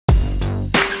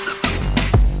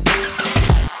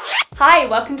Hi,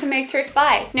 welcome to Make Thrift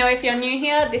Buy. Now if you're new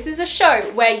here, this is a show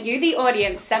where you, the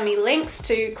audience, send me links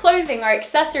to clothing or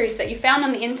accessories that you found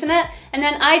on the internet, and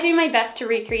then I do my best to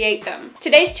recreate them.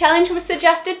 Today's challenge was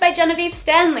suggested by Genevieve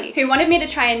Stanley, who wanted me to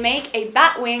try and make a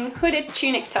batwing hooded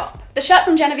tunic top. The shirt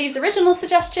from Genevieve's original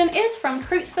suggestion is from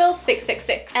Fruitsville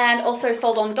 666 and also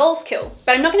sold on Doll's Kill.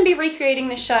 But I'm not going to be recreating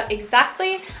this shirt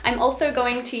exactly. I'm also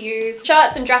going to use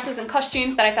shirts and dresses and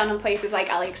costumes that I found on places like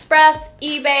AliExpress,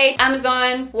 eBay,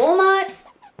 Amazon, Walmart.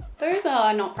 Those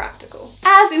are not practical,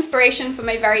 as inspiration for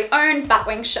my very own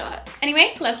batwing shirt.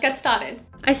 Anyway, let's get started.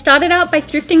 I started out by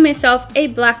thrifting myself a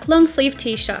black long sleeve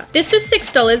t-shirt. This was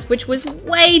 $6, which was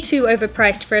way too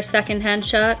overpriced for a secondhand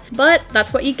shirt, but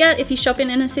that's what you get if you shop in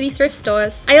inner city thrift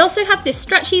stores. I also have this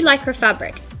stretchy lycra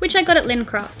fabric, which I got at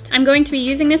Lincraft. I'm going to be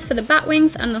using this for the bat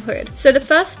wings and the hood. So the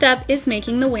first step is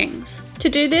making the wings. To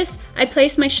do this, I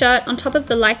place my shirt on top of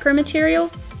the lycra material,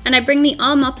 and I bring the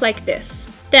arm up like this.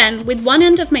 Then, with one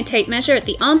end of my tape measure at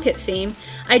the armpit seam,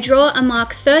 I draw a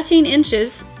mark 13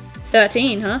 inches,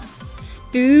 13 huh?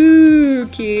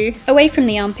 Spooky, away from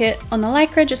the armpit on the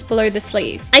lycra just below the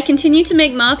sleeve. I continue to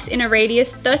make marks in a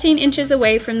radius 13 inches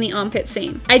away from the armpit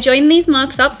seam. I join these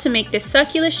marks up to make this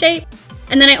circular shape,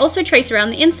 and then I also trace around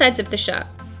the insides of the shirt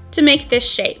to make this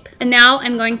shape. And now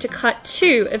I'm going to cut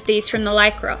 2 of these from the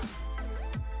lycra.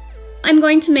 I'm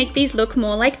going to make these look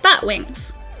more like bat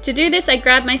wings. To do this, I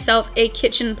grabbed myself a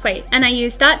kitchen plate, and I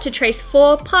used that to trace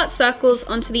 4 part circles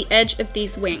onto the edge of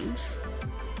these wings.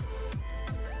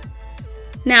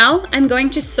 Now, I'm going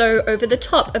to sew over the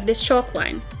top of this chalk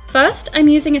line. First, I'm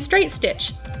using a straight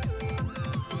stitch.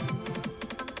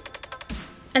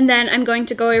 And then I'm going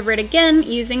to go over it again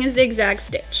using a zigzag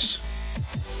stitch.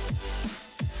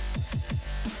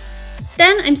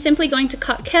 Then I'm simply going to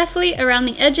cut carefully around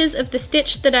the edges of the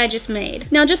stitch that I just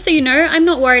made. Now just so you know, I'm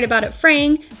not worried about it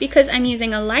fraying because I'm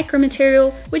using a lycra material,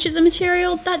 which is a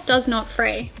material that does not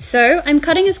fray. So I'm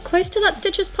cutting as close to that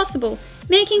stitch as possible,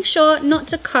 making sure not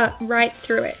to cut right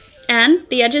through it. And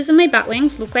the edges of my bat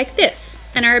wings look like this.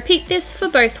 And I repeat this for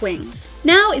both wings.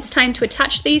 Now it's time to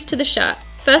attach these to the shirt.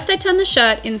 First I turn the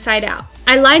shirt inside out.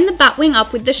 I line the bat wing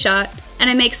up with the shirt, and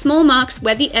I make small marks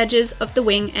where the edges of the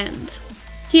wing end.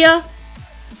 Here,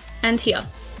 and here.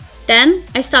 Then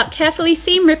I start carefully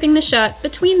seam ripping the shirt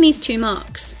between these 2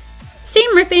 marks.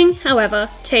 Seam ripping, however,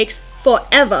 takes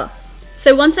forever.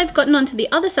 So once I've gotten onto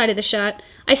the other side of the shirt,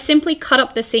 I simply cut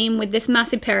up the seam with this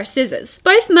massive pair of scissors.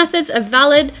 Both methods are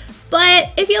valid,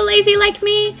 but if you're lazy like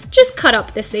me, just cut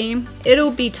up the seam.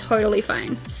 It'll be totally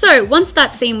fine. So once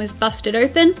that seam was busted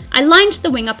open, I lined the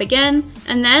wing up again,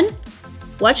 and then,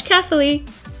 watch carefully,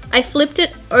 I flipped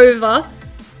it over,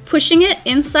 pushing it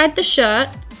inside the shirt,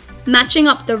 matching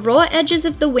up the raw edges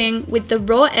of the wing with the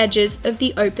raw edges of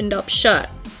the opened up shirt.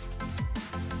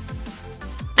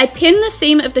 I pin the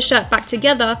seam of the shirt back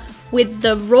together with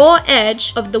the raw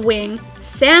edge of the wing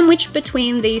sandwiched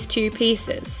between these 2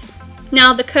 pieces.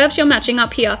 Now the curves you're matching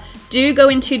up here do go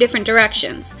in 2 different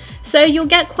directions, so you'll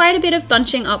get quite a bit of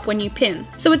bunching up when you pin.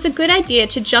 So it's a good idea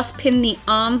to just pin the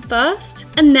arm first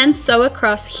and then sew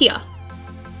across here,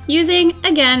 using,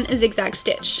 again, a zigzag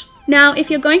stitch. Now, if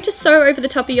you're going to sew over the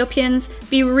top of your pins,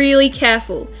 be really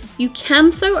careful. You can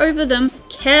sew over them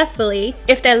carefully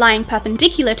if they're lying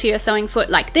perpendicular to your sewing foot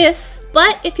like this,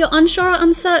 but if you're unsure or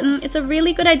uncertain, it's a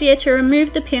really good idea to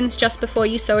remove the pins just before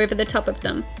you sew over the top of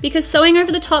them, because sewing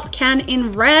over the top can,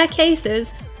 in rare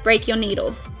cases, break your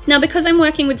needle. Now, because I'm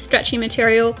working with stretchy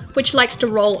material, which likes to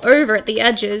roll over at the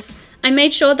edges, I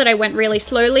made sure that I went really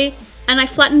slowly, and I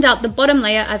flattened out the bottom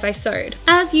layer as I sewed,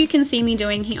 as you can see me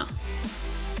doing here.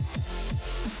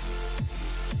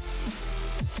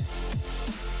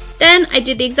 Then I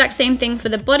did the exact same thing for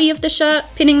the body of the shirt,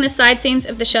 pinning the side seams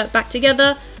of the shirt back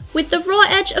together with the raw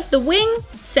edge of the wing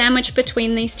sandwiched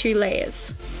between these 2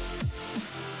 layers.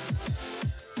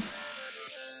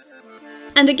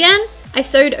 And again, I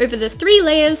sewed over the 3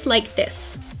 layers like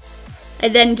this. I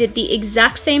then did the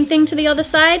exact same thing to the other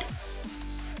side,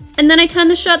 and then I turned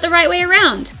the shirt the right way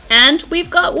around, and we've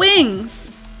got wings!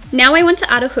 Now I want to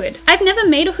add a hood. I've never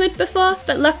made a hood before,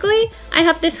 but luckily I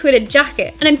have this hooded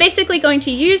jacket, and I'm basically going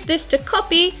to use this to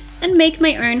copy and make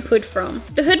my own hood from.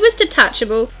 The hood was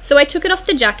detachable, so I took it off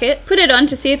the jacket, put it on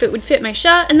to see if it would fit my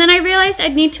shirt, and then I realized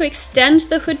I'd need to extend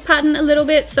the hood pattern a little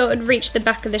bit so it would reach the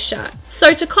back of the shirt.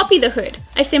 So to copy the hood,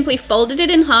 I simply folded it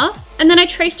in half, and then I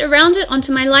traced around it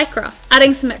onto my lycra,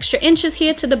 adding some extra inches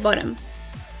here to the bottom.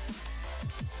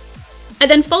 I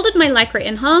then folded my lycra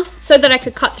in half so that I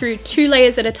could cut through 2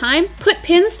 layers at a time, put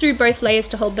pins through both layers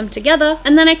to hold them together,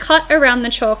 and then I cut around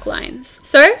the chalk lines.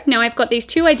 So now I've got these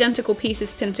 2 identical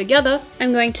pieces pinned together.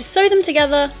 I'm going to sew them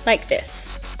together like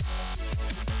this.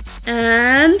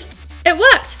 And It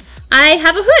worked! I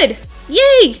have a hood!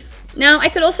 Yay! Now I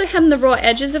could also hem the raw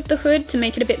edges of the hood to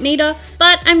make it a bit neater,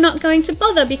 but I'm not going to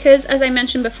bother because, as I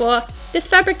mentioned before, this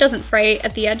fabric doesn't fray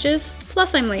at the edges,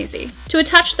 plus I'm lazy. To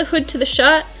attach the hood to the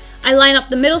shirt, I line up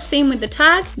the middle seam with the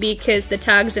tag, because the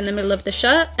tag's in the middle of the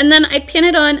shirt, and then I pin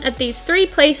it on at these 3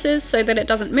 places so that it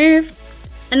doesn't move,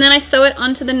 and then I sew it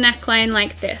onto the neckline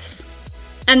like this.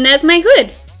 And there's my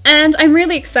hood! And I'm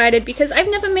really excited because I've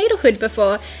never made a hood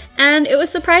before, and it was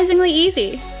surprisingly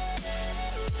easy.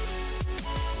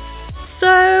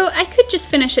 So I could just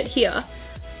finish it here,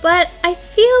 but I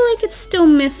feel like it's still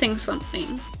missing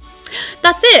something.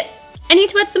 That's it! I need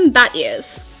to add some bat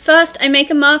ears. First, I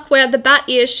make a mark where the bat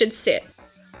ears should sit.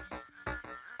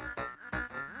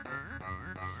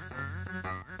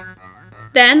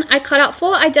 Then I cut out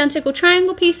 4 identical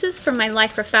triangle pieces from my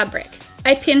lycra fabric.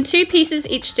 I pin 2 pieces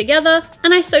each together,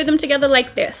 and I sew them together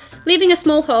like this, leaving a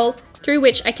small hole through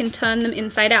which I can turn them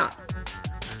inside out.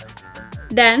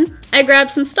 Then I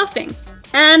grab some stuffing.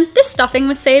 And this stuffing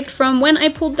was saved from when I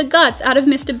pulled the guts out of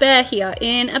Mr. Bear here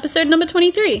in episode number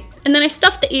 23. And then I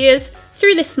stuffed the ears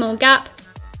through this small gap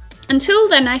until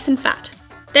they're nice and fat.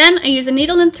 Then I use a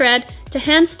needle and thread to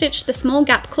hand stitch the small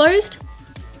gap closed.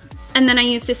 And then I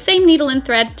use this same needle and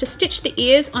thread to stitch the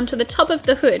ears onto the top of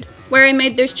the hood, where I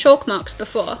made those chalk marks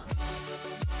before.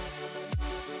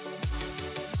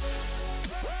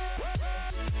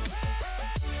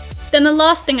 Then the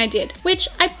last thing I did, which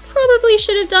I probably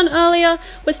should have done earlier,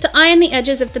 was to iron the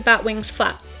edges of the bat wings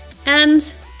flat.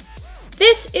 And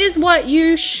this is what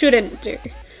you shouldn't do.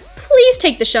 Please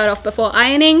take the shirt off before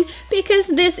ironing, because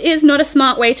this is not a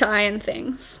smart way to iron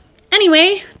things.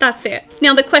 Anyway, that's it.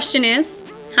 Now the question is,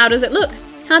 how does it look?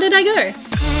 How did I go?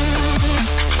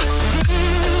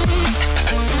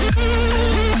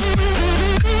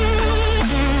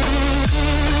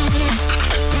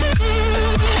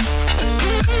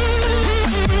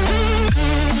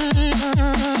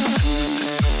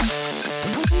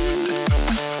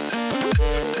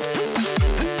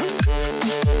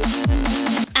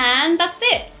 And that's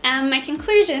it. And my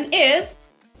conclusion is,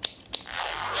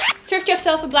 thrift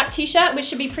yourself a black t-shirt, which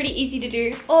should be pretty easy to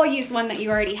do, or use one that you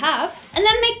already have, and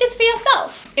then make this for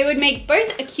yourself. It would make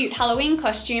both a cute Halloween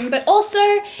costume, but also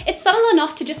it's subtle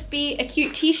enough to just be a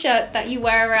cute t-shirt that you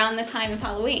wear around the time of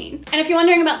Halloween. And if you're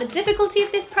wondering about the difficulty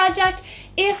of this project,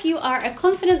 if you are a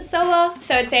confident sewer,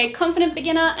 so I'd say confident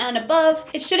beginner and above,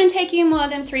 it shouldn't take you more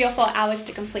than 3 or 4 hours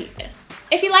to complete this.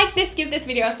 If you like this, give this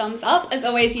video a thumbs up. As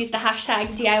always, use the hashtag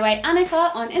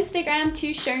DIYAnnika on Instagram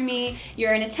to show me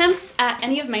your own attempts at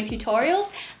any of my tutorials,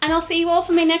 and I'll see you all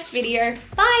for my next video.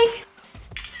 Bye!